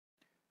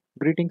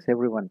Greetings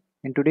everyone.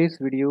 In today's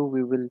video,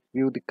 we will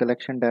view the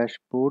collection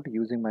dashboard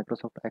using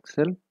Microsoft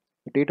Excel.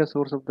 The data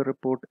source of the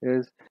report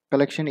is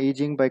collection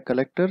aging by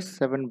collectors,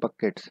 7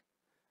 buckets.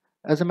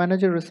 As a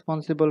manager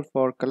responsible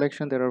for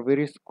collection, there are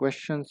various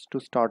questions to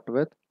start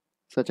with,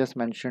 such as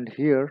mentioned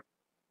here.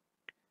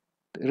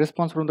 The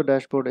response from the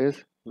dashboard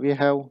is we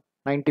have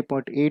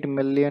 90.8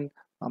 million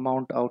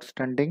amount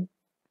outstanding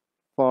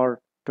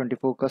for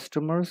 24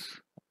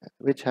 customers,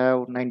 which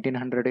have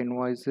 1900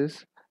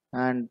 invoices,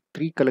 and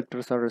 3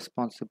 collectors are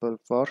responsible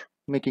for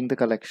making the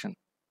collection.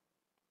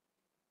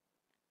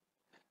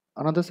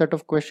 Another set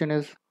of question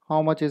is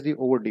how much is the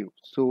overdue.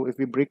 So if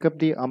we break up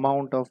the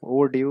amount of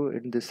overdue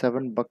in the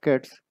 7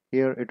 buckets,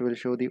 here it will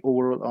show the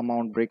overall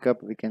amount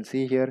breakup. We can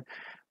see here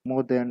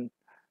more than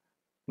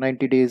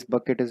 90 days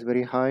bucket is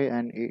very high,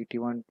 and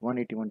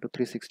 181 to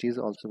 360 is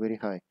also very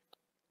high.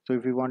 So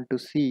if we want to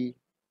see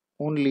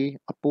only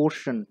a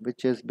portion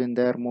which has been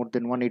there more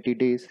than 180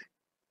 days,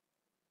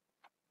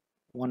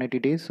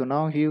 so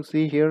now you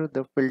see here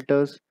the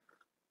filters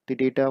the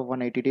data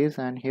 180 days,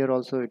 and here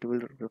also it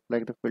will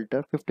reflect the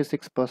filter.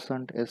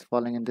 56% is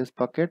falling in this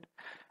bucket,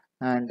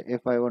 and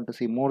if I want to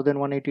see more than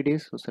 180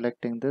 days, so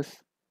selecting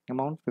this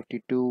amount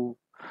 52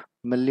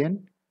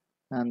 million,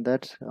 and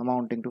that's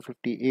amounting to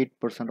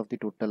 58% of the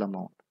total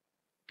amount.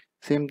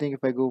 Same thing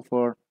if I go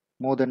for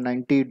more than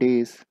 90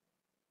 days,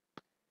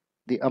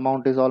 the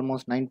amount is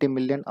almost 90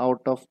 million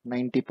out of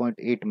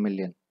 90.8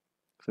 million,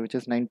 so which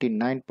is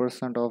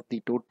 99% of the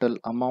total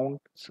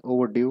amount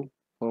overdue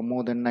for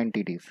more than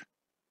 90 days.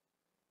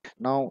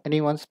 Now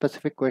any one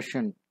specific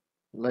question,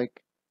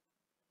 like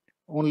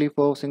only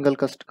for single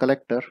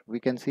collector, we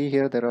can see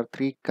here there are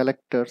 3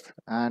 collectors,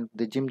 and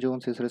the Jim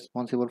Jones is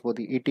responsible for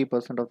the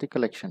 80% of the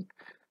collection.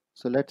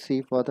 So let's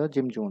see for the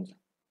Jim Jones.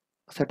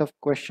 A set of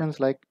questions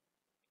like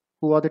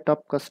who are the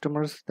top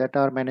customers that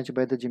are managed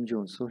by the Jim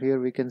Jones. So here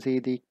we can see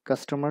the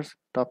customers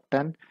top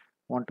 10.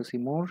 Want to see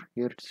more?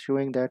 Here it's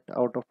showing that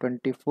out of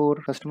 24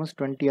 customers,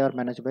 20 are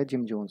managed by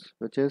Jim Jones,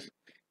 which is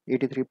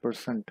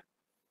 83%.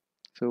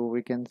 So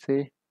we can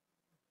say,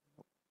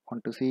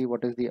 want to see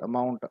what is the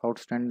amount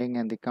outstanding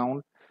and the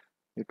count,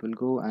 it will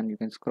go and you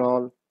can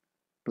scroll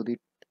to the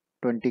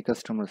 20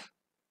 customers.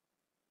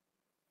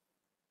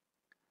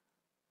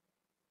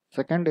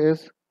 Second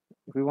is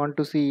we want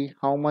to see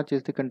how much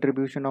is the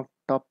contribution of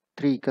top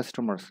 3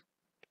 customers.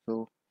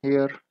 So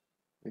here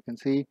you can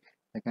see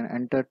I can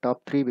enter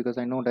top 3 because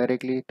I know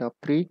directly top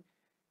 3.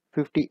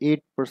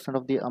 58%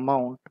 of the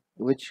amount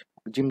which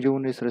Jim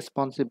Jones is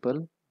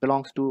responsible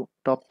belongs to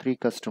top 3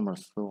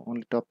 customers. So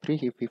only top 3,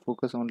 if we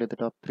focus only the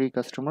top 3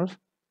 customers,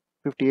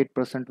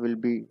 58% will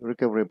be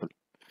recoverable.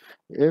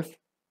 If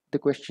the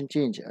question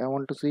change, I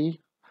want to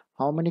see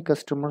how many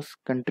customers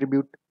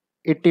contribute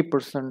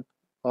 80%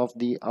 of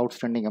the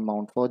outstanding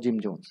amount for Jim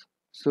Jones.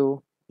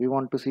 So we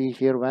want to see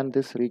here when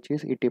this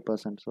reaches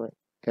 80%. So I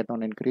get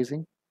on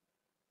increasing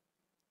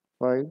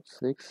 5,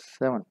 6,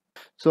 7.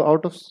 So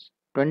out of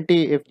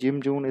 20, if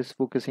Jim Jones is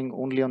focusing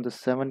only on the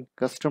 7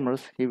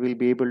 customers, he will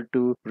be able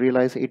to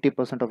realize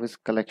 80% of his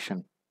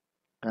collection.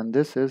 And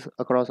this is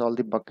across all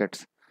the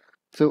buckets.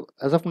 So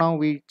as of now,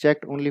 we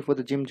checked only for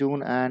the Jim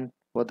Jones, and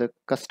for the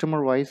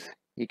customer wise,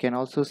 you can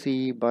also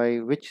see by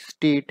which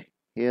state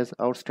he is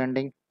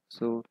outstanding.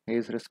 So he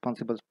is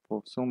responsible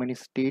for so many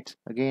states.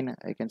 Again,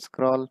 I can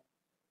scroll,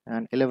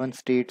 and 11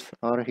 states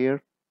are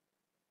here,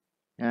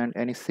 and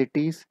any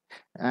cities.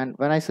 And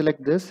when I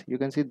select this, you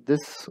can see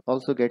this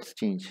also gets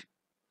changed.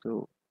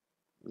 So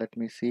let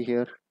me see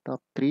here,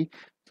 top 3.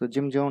 So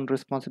Jim Jones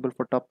responsible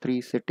for top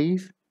 3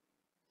 cities.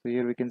 So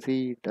here we can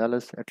see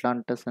Dallas,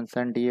 Atlanta, and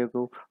San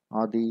Diego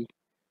are the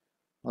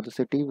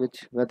city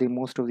where the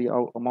most of the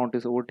amount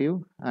is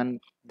overdue, and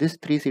this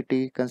 3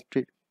 city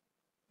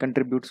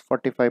contributes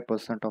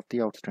 45% of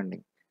the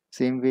outstanding.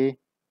 Same way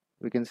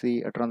we can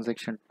see a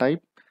transaction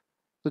type.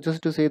 So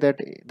just to say that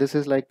this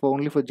is like for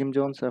only for Jim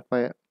Jones, if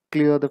I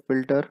clear the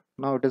filter,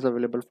 now it is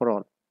available for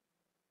all.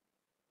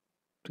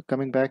 So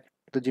coming back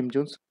to the Jim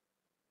Jones,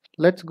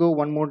 let's go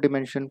one more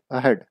dimension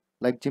ahead.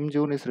 Like Jim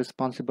Jones is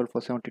responsible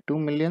for 72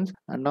 millions,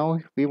 and now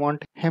we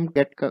want him to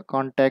get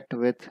contact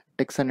with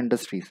Dixon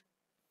Industries.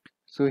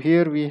 So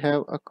here we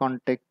have a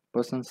contact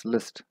persons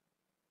list.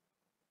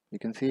 You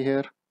can see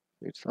here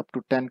it's up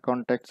to 10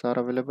 contacts are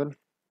available.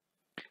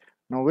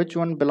 Now which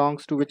one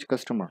belongs to which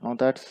customer? Now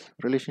that's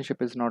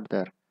relationship is not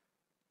there.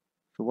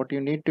 So what you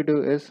need to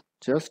do is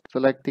just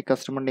select the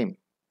customer name.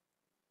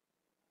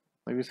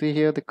 Now you see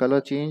here the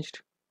color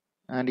changed,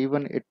 and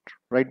even it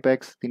write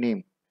backs the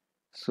name.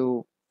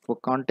 So for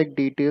contact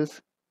details,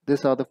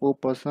 these are the 4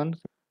 persons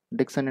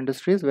Dixon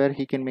Industries where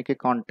he can make a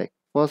contact.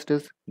 First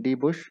is D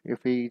Bush. If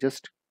we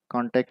just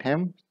contact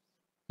him,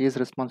 he is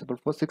responsible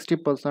for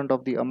 60%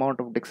 of the amount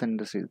of Dixon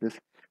Industries, this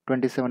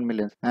 27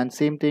 millions. And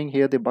same thing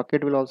here, the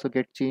bucket will also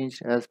get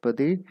changed as per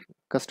the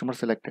customer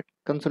selected.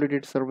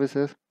 Consolidated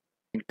services,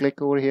 you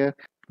click over here,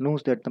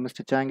 knows that the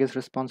Mr. Chang is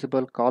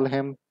responsible, call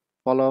him,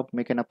 follow up,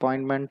 make an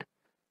appointment,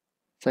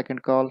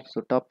 second call.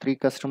 So top 3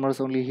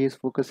 customers only he is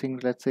focusing,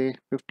 let's say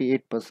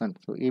 58%.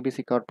 So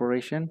ABC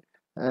Corporation,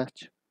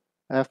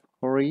 F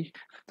hurry.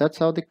 That's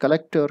how the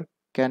collector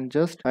can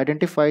just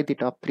identify the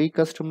top 3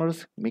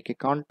 customers, make a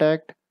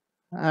contact,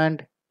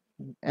 and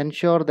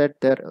ensure that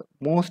their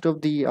most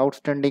of the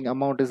outstanding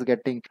amount is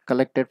getting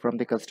collected from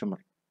the customer.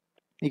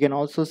 You can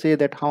also say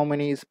that how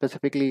many is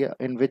specifically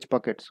in which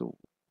bucket.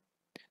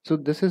 So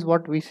this is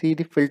what we see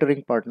the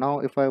filtering part. Now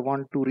if I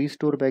want to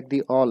restore back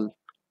the all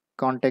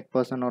contact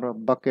person or a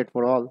bucket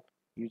for all,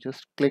 you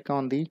just click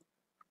on the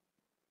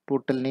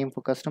total name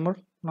for customer.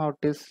 Now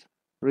it is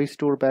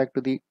restore back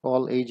to the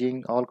all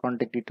aging, all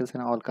contact details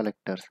and all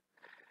collectors.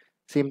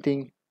 Same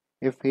thing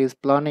if he is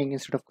planning,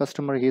 instead of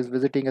customer he is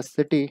visiting a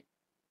city.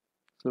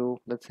 So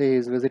let's say he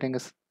is visiting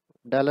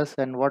Dallas,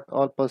 and what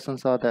all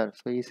persons are there.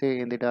 So you say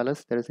in the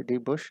Dallas there is a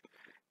deep bush,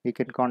 he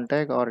can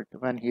contact, or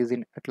when he is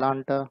in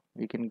Atlanta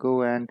we can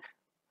go and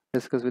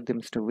discuss with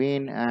Mr.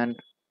 Wayne and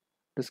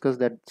discuss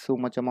that so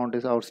much amount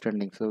is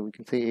outstanding. So we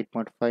can say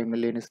 8.5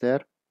 million is there,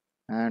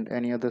 and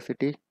any other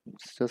city,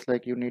 it's just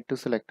like you need to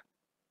select.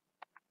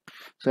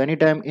 So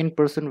anytime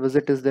in-person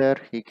visit is there,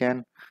 he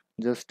can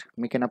just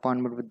make an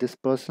appointment with this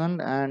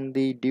person, and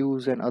the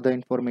dues and other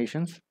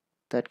informations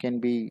that can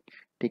be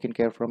taken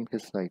care from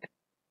his side.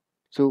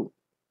 So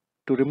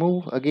to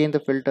remove again the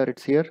filter,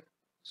 it's here.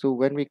 So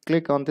when we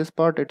click on this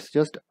part, it's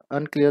just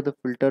unclear the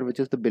filter which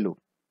is the below.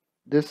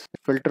 This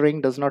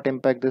filtering does not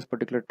impact this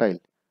particular tile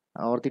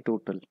or the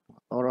total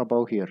or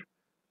above here.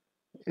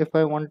 If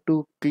I want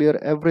to clear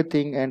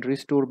everything and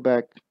restore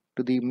back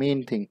to the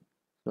main thing,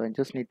 so I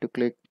just need to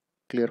click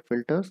clear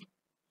filters.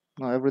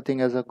 Now everything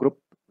as a group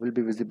will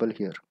be visible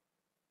here.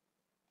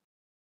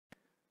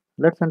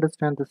 Let's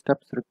understand the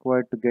steps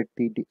required to get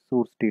the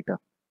source data.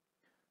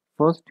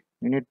 First,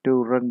 you need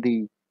to run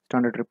the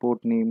standard report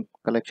name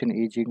collection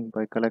aging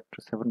by collector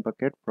 7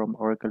 bucket from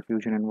Oracle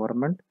Fusion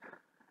environment.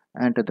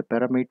 Enter the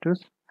parameters.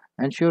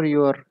 Ensure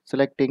you are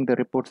selecting the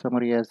report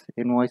summary as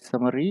invoice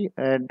summary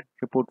and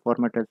report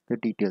format as the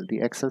detail. The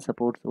Excel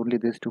supports only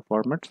these 2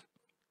 formats.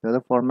 The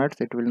other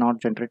formats, it will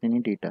not generate any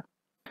data.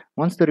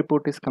 Once the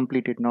report is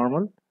completed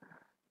normal,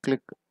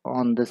 click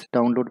on this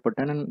download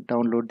button and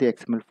download the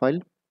XML file.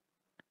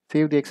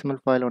 Save the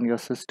XML file on your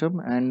system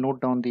and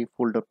note down the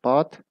folder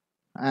path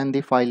and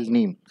the file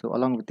name, so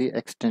along with the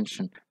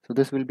extension. So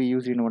this will be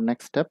used in our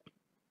next step.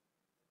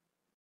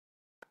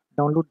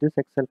 Download this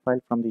Excel file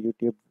from the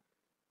YouTube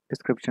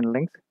description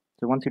links.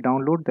 So once you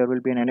download, there will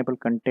be an enable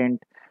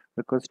content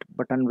request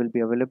button will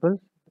be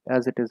available.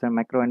 As it is a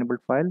macro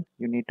enabled file,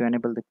 you need to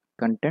enable the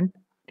content.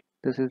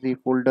 This is the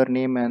folder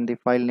name and the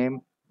file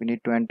name we need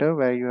to enter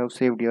where you have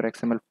saved your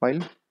XML file.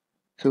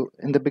 So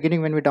in the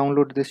beginning, when we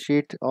download this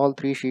sheet, all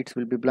 3 sheets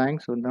will be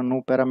blank. So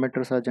no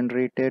parameters are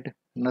generated,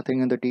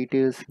 nothing in the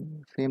details,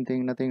 same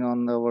thing, nothing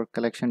on our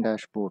collection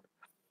dashboard.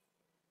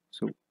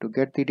 So to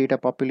get the data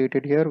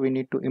populated here, we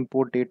need to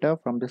import data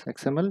from this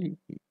XML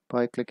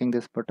by clicking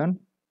this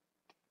button.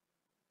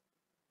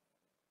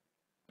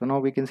 So now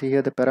we can see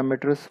here the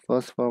parameters.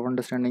 First, for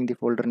understanding the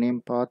folder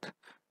name path,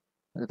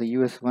 the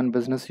US1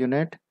 business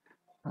unit,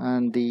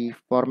 and the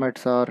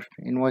formats are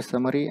invoice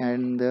summary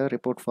and the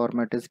report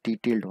format is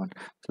detailed one.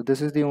 So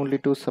this is the only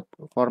 2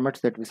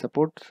 formats that we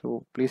support.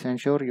 So please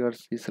ensure you are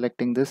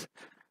selecting this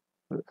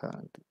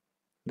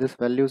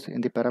values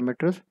in the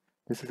parameters.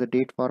 This is a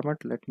date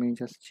format. Let me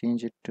just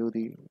change it to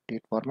the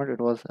date format.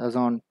 It was as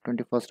on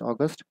 21st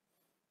August.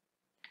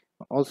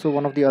 Also,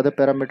 one of the other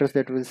parameters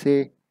that will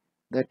say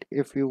that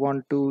if you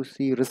want to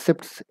see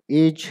receipts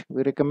age,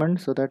 we recommend.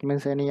 So that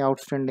means any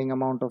outstanding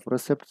amount of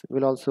receipts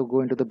will also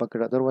go into the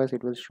bucket, otherwise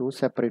it will show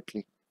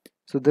separately.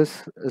 So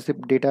this is the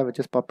data which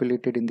is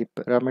populated in the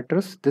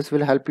parameters. This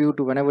will help you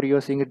to, whenever you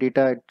are seeing a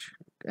data, it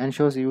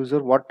ensures the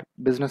user what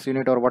business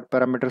unit or what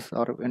parameters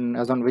are in,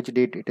 as on which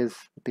date it is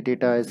the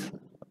data is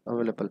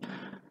available.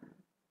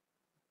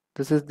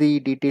 This is the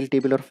detailed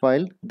tabular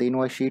file the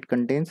invoice sheet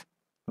contains,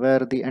 where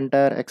the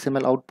entire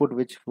XML output,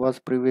 which was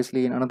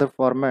previously in another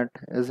format,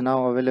 is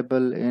now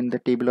available in the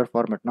tabular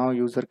format. Now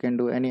user can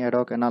do any ad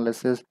hoc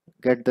analysis,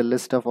 get the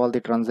list of all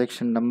the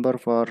transaction number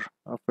for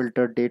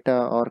filtered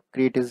data, or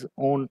create his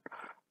own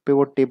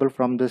pivot table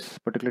from this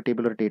particular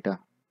tabular data,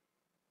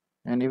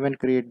 and even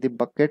create the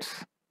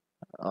buckets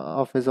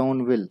of his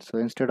own will. So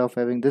instead of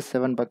having this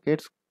 7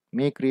 buckets,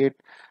 may create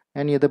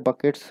any other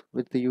buckets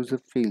which the user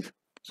feels.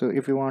 So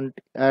if you want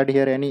add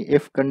here any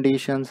if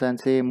conditions and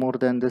say more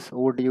than this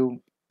overdue,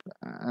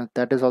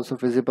 that is also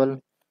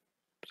visible.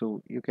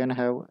 So you can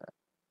have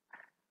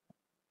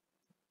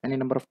any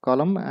number of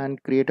column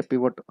and create a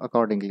pivot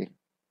accordingly.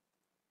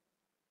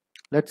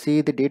 Let's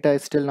see, the data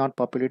is still not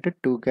populated.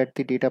 To get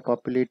the data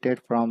populated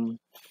from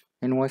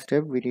invoice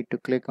tab, we need to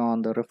click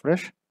on the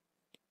refresh.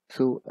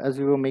 So as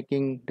we were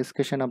making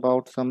discussion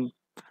about some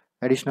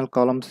additional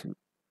columns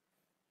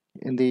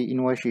in the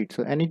invoice sheet,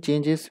 so any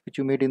changes which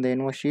you made in the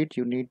invoice sheet,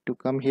 you need to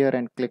come here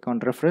and click on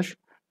refresh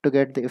to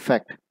get the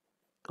effect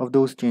of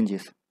those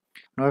changes.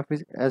 Now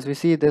as we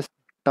see, this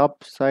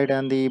top side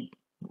and the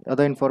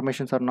other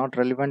informations are not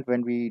relevant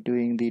when we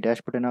doing the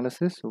dashboard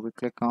analysis. So we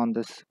click on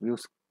this view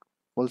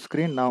full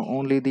screen. Now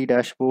only the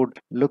dashboard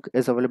look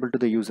is available to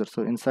the user.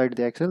 So inside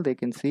the Excel they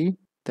can see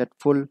that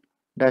full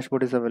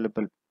dashboard is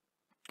available.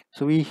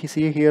 So we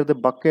see here the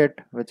bucket,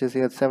 which is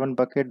here 7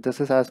 bucket.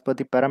 This is as per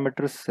the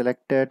parameters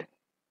selected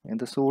in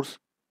the source.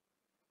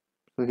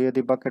 So here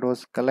the bucket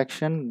was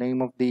collection,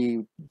 name of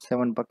the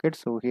 7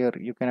 buckets. So here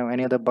you can have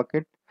any other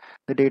bucket,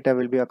 the data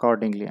will be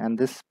accordingly, and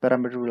this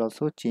parameter will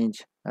also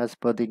change as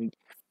per the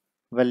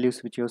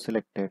values which you have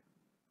selected.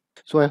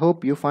 So I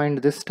hope you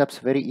find this steps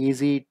very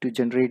easy to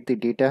generate the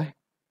data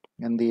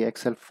in the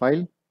Excel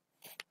file.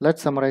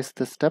 Let's summarize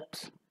the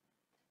steps.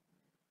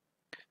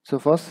 So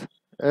first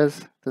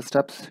is the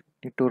steps.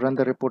 Need to run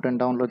the report and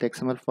download the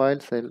XML file.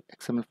 Say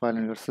XML file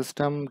in your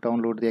system.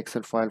 Download the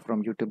Excel file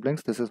from YouTube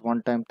links. This is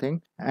one-time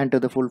thing. Enter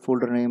the full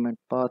folder name and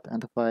path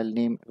and the file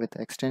name with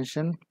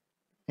extension.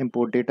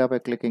 Import data by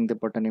clicking the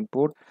button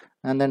import,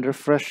 and then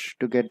refresh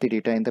to get the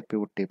data in the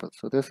pivot table.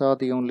 So these are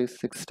the only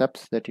 6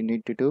 steps that you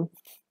need to do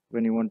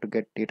when you want to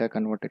get data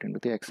converted into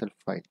the Excel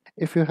file.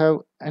 If you have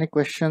any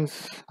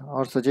questions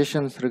or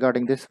suggestions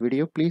regarding this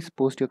video, please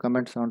post your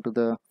comments onto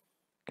the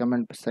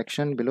comment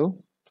section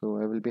below. So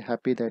I will be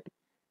happy that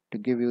to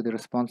give you the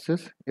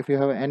responses. If you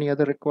have any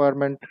other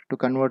requirement to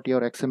convert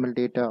your XML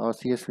data or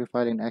CSV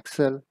file in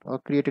Excel or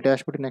create a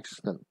dashboard in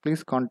Excel,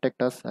 please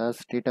contact us as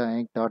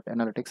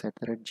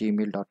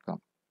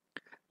datainc.analytics@gmail.com.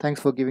 Thanks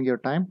for giving your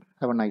time.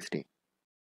 Have a nice day.